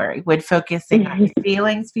January. Would focusing on your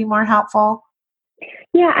feelings be more helpful?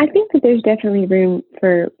 Yeah, I think that there's definitely room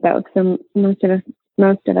for both. So most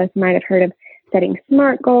of us might have heard of setting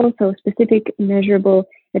SMART goals, so specific, measurable,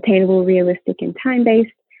 attainable, realistic, and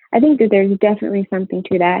time-based. I think that there's definitely something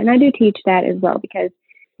to that. And I do teach that as well because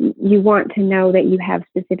you want to know that you have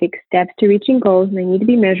specific steps to reaching goals and they need to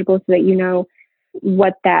be measurable so that you know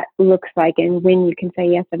what that looks like and when you can say,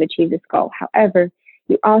 yes, I've achieved this goal. However,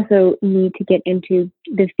 you also need to get into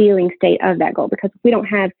the feeling state of that goal because if we don't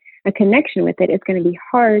have a connection with it, it's going to be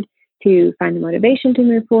hard to find the motivation to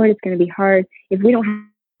move forward. It's going to be hard if we don't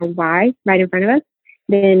have a why right in front of us,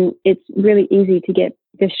 then it's really easy to get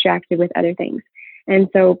distracted with other things. And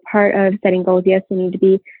so part of setting goals, yes, they need to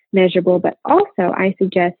be measurable, but also I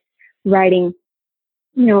suggest writing,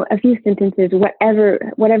 a few sentences,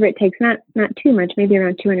 whatever it takes, not too much, maybe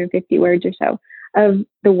around 250 words or so, of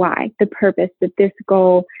the why, the purpose, that this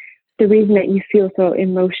goal, the reason that you feel so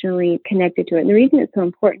emotionally connected to it, and the reason it's so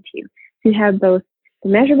important to you. So you have both the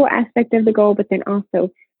measurable aspect of the goal, but then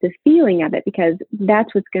also the feeling of it, because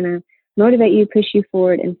that's what's going to motivate you, push you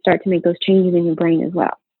forward, and start to make those changes in your brain as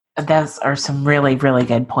well. Those are some really, really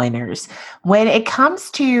good pointers. When it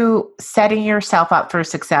comes to setting yourself up for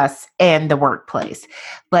success in the workplace,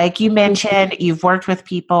 like you mentioned, you've worked with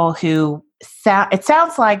people who it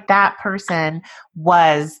sounds like that person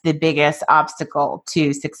was the biggest obstacle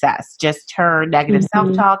to success, just her negative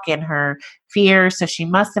self-talk and her fear. So she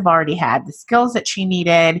must have already had the skills that she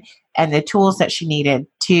needed and the tools that she needed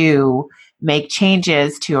to make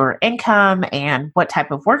changes to her income and what type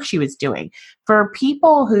of work she was doing. For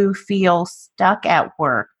people who feel stuck at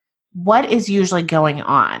work, what is usually going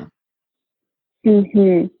on?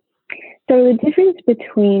 So the difference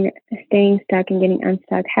between staying stuck and getting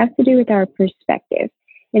unstuck has to do with our perspective.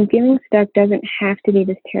 And feeling stuck doesn't have to be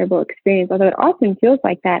this terrible experience, although it often feels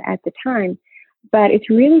like that at the time. But it's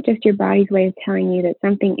really just your body's way of telling you that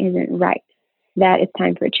something isn't right, that it's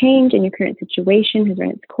time for a change and your current situation has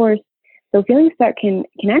run its course. So feeling stuck can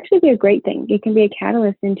actually be a great thing. It can be a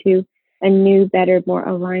catalyst into a new, better, more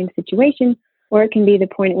aligned situation, or it can be the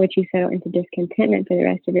point at which you settle into discontentment for the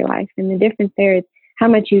rest of your life. And the difference there is how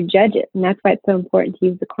much you judge it. And that's why it's so important to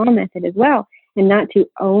use the calm method as well, and not to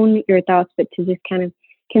own your thoughts, but to just kind of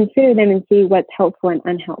consider them and see what's helpful and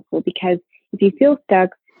unhelpful. Because if you feel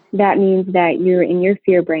stuck, that means that you're in your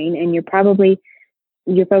fear brain and you're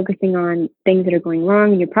focusing on things that are going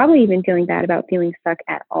wrong, and you're probably even feeling bad about feeling stuck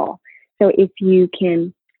at all. So if you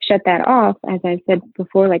can shut that off, as I said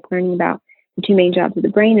before, like learning about the two main jobs of the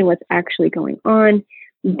brain and what's actually going on,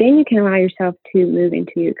 then you can allow yourself to move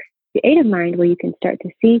into your creative mind where you can start to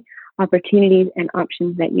see opportunities and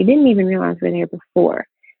options that you didn't even realize were there before.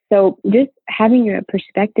 So just having a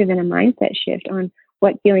perspective and a mindset shift on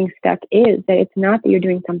what feeling stuck is, that it's not that you're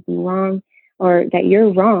doing something wrong or that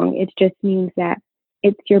you're wrong. It just means that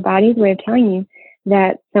it's your body's way of telling you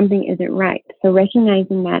that something isn't right. So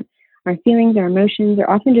recognizing that our feelings, our emotions are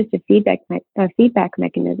often just a feedback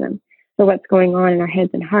mechanism. So what's going on in our heads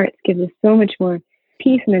and hearts gives us so much more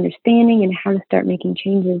peace and understanding and how to start making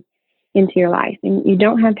changes into your life. And you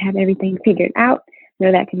don't have to have everything figured out.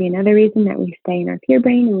 No, that could be another reason that we stay in our fear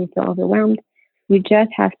brain and we feel overwhelmed. You just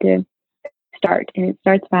have to start. And it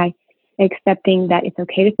starts by accepting that it's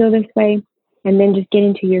okay to feel this way. And then just get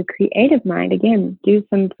into your creative mind. Again, do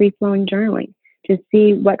some free-flowing journaling. Just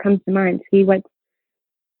see what comes to mind. See what's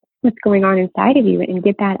going on inside of you and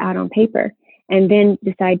get that out on paper. And then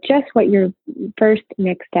decide just what your first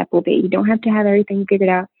next step will be. You don't have to have everything figured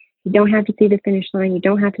out. You don't have to see the finish line. You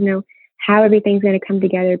don't have to know how everything's going to come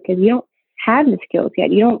together because you don't have the skills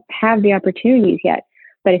yet. You don't have the opportunities yet.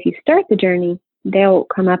 But if you start the journey, they'll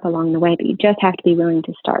come up along the way, but you just have to be willing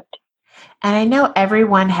to start. And I know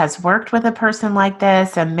everyone has worked with a person like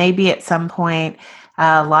this, and maybe at some point,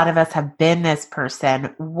 a lot of us have been this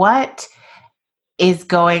person. What is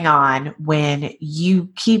going on when you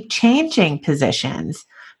keep changing positions?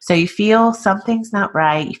 So you feel something's not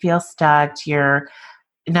right, you feel stuck, you're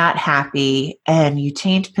not happy, and you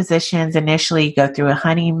change positions. Initially, you go through a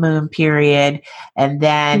honeymoon period, and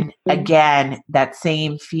then again, that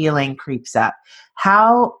same feeling creeps up.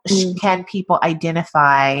 How can people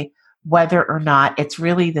identify whether or not it's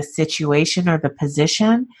really the situation or the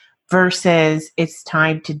position versus it's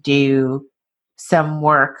time to do some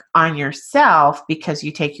work on yourself because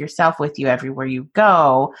you take yourself with you everywhere you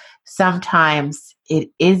go? Sometimes it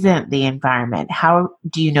isn't the environment. How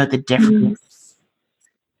do you know the difference?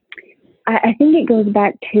 I think it goes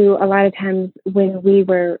back to a lot of times when we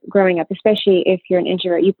were growing up, especially if you're an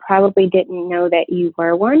introvert, you probably didn't know that you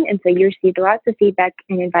were one. And so you received lots of feedback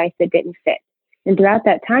and advice that didn't fit. And throughout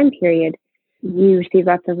that time period, you receive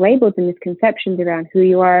lots of labels and misconceptions around who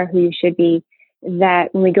you are, who you should be,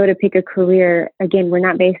 that when we go to pick a career, again, we're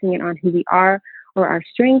not basing it on who we are or our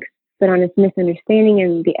strengths, but on this misunderstanding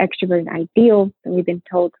and the extroverted ideal that we've been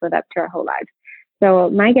told to live up to our whole lives. So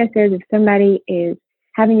my guess is if somebody is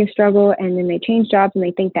having a struggle and then they change jobs and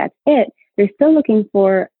they think that's it, they're still looking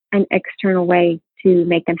for an external way to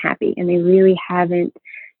make them happy. And they really haven't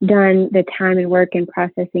done the time and work and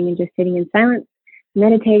processing and just sitting in silence,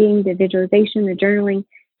 meditating, the visualization, the journaling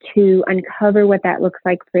to uncover what that looks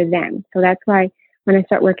like for them. So that's why when I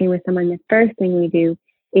start working with someone, the first thing we do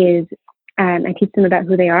is I teach them about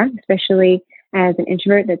who they are, especially as an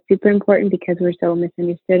introvert. That's super important because we're so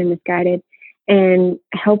misunderstood and misguided, and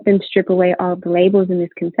help them strip away all the labels and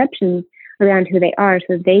misconceptions around who they are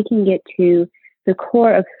so they can get to the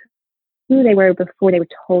core of who they were before they were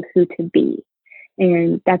told who to be.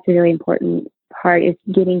 And that's a really important part, is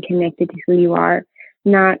getting connected to who you are,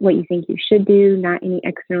 not what you think you should do, not any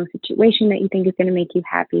external situation that you think is going to make you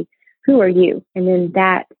happy. Who are you? And then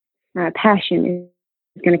that passion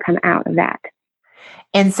is going to come out of that.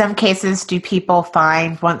 In some cases, do people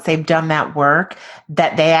find once they've done that work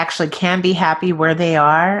that they actually can be happy where they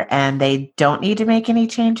are and they don't need to make any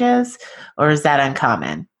changes? Or is that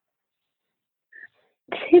uncommon?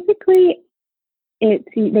 Typically, they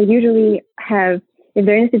usually have, if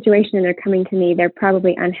they're in a situation and they're coming to me, they're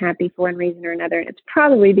probably unhappy for one reason or another. And it's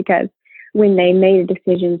probably because when they made a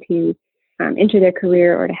decision to enter their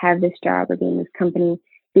career or to have this job or be in this company,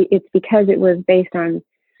 it's because it was based on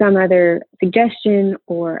some other suggestion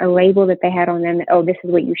or a label that they had on them that, oh, this is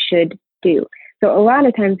what you should do. So a lot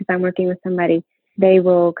of times if I'm working with somebody, they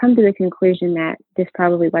will come to the conclusion that this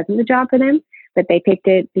probably wasn't the job for them, but they picked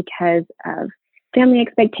it because of family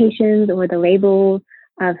expectations or the label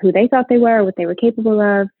of who they thought they were or what they were capable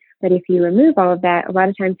of. But if you remove all of that, a lot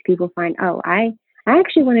of times people find, oh, I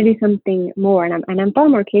actually want to do something more, and I'm far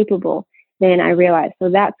more capable than I realized. So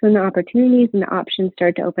that's when the opportunities and the options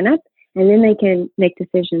start to open up. And then they can make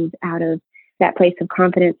decisions out of that place of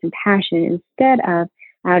confidence and passion instead of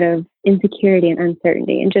out of insecurity and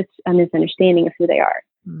uncertainty and just a misunderstanding of who they are.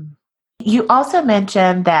 You also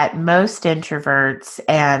mentioned that most introverts,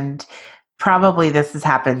 and probably this has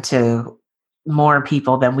happened to more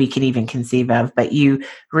people than we can even conceive of, but you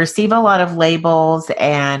receive a lot of labels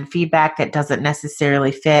and feedback that doesn't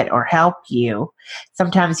necessarily fit or help you.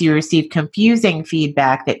 Sometimes you receive confusing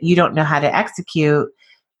feedback that you don't know how to execute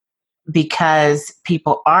because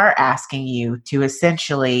people are asking you to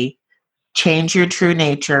essentially change your true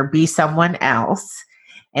nature, be someone else.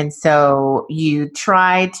 And so you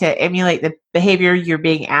try to emulate the behavior you're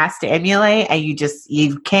being asked to emulate, and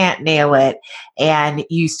you can't nail it. And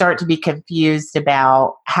you start to be confused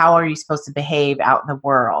about how are you supposed to behave out in the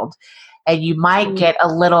world. And you might get a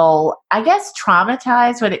little, I guess,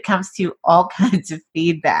 traumatized when it comes to all kinds of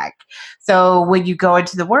feedback. So when you go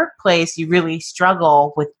into the workplace, you really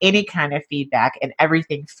struggle with any kind of feedback, and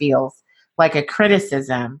everything feels like a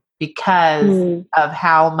criticism because of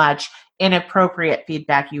how much inappropriate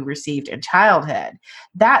feedback you received in childhood.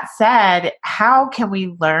 That said, how can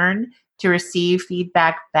we learn to receive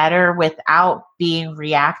feedback better without being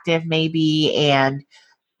reactive maybe, and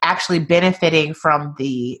actually benefiting from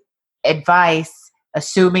the advice,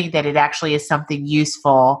 assuming that it actually is something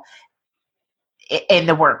useful in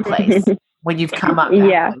the workplace when you've come up that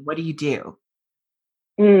way? What do you do?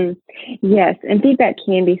 Yes, and feedback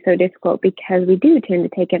can be so difficult because we do tend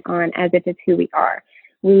to take it on as if it's who we are.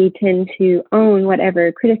 We tend to own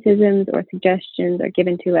whatever criticisms or suggestions are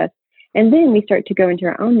given to us, and then we start to go into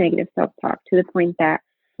our own negative self-talk to the point that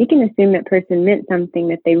we can assume that person meant something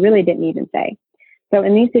that they really didn't even say. So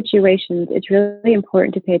in these situations, it's really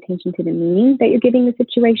important to pay attention to the meaning that you're giving the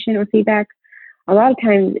situation or feedback. A lot of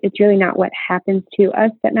times, it's really not what happens to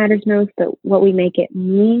us that matters most, but what we make it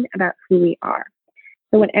mean about who we are.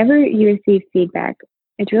 So whenever you receive feedback,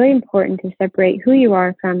 it's really important to separate who you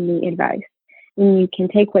are from the advice. And you can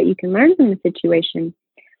take what you can learn from the situation,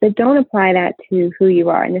 but don't apply that to who you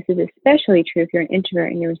are. And this is especially true if you're an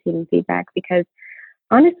introvert and you're receiving feedback, because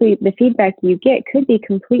honestly, the feedback you get could be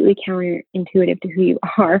completely counterintuitive to who you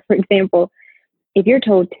are. For example, if you're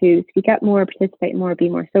told to speak up more, participate more, be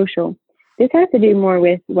more social, this has to do more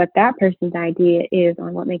with what that person's idea is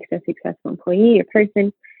on what makes a successful employee or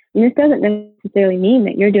person. And this doesn't necessarily mean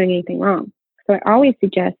that you're doing anything wrong. So I always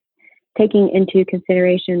suggest taking into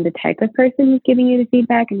consideration the type of person who's giving you the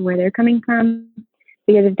feedback and where they're coming from.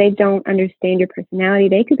 Because if they don't understand your personality,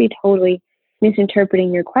 they could be totally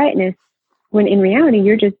misinterpreting your quietness when in reality,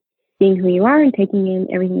 you're just being who you are and taking in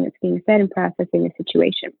everything that's being said and processing the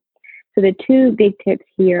situation. So the two big tips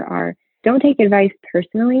here are don't take advice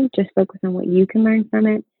personally, just focus on what you can learn from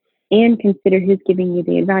it, and consider who's giving you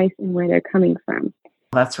the advice and where they're coming from.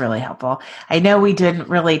 That's really helpful. I know we didn't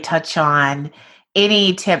really touch on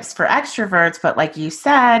any tips for extroverts, but like you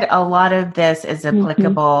said, a lot of this is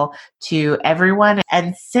applicable to everyone.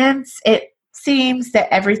 And since it seems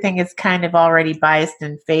that everything is kind of already biased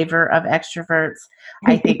in favor of extroverts,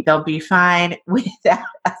 I think they'll be fine without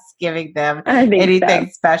us giving them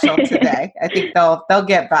anything special today. I think they'll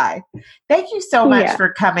get by. Thank you so much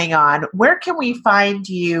for coming on. Where can we find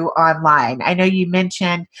you online? I know you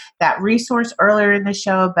mentioned that resource earlier in the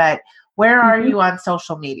show, but where are you on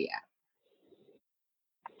social media?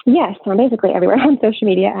 Yes, I'm basically everywhere on social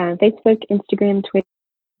media, Facebook, Instagram, Twitter,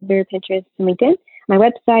 Pinterest, and LinkedIn. My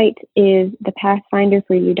website is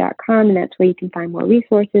thepathfinderforyou.com, and that's where you can find more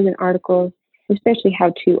resources and articles, especially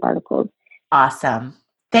how-to articles. Awesome.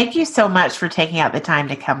 Thank you so much for taking out the time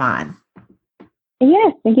to come on.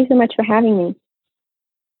 Yes, thank you so much for having me.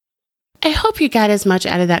 I hope you got as much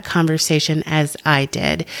out of that conversation as I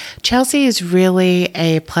did. Chelsea is really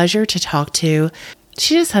a pleasure to talk to.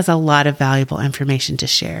 She just has a lot of valuable information to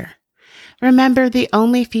share. Remember, the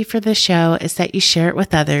only fee for the show is that you share it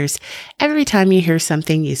with others every time you hear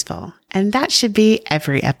something useful. And that should be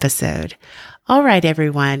every episode. All right,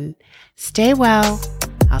 everyone. Stay well.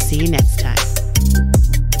 I'll see you next time.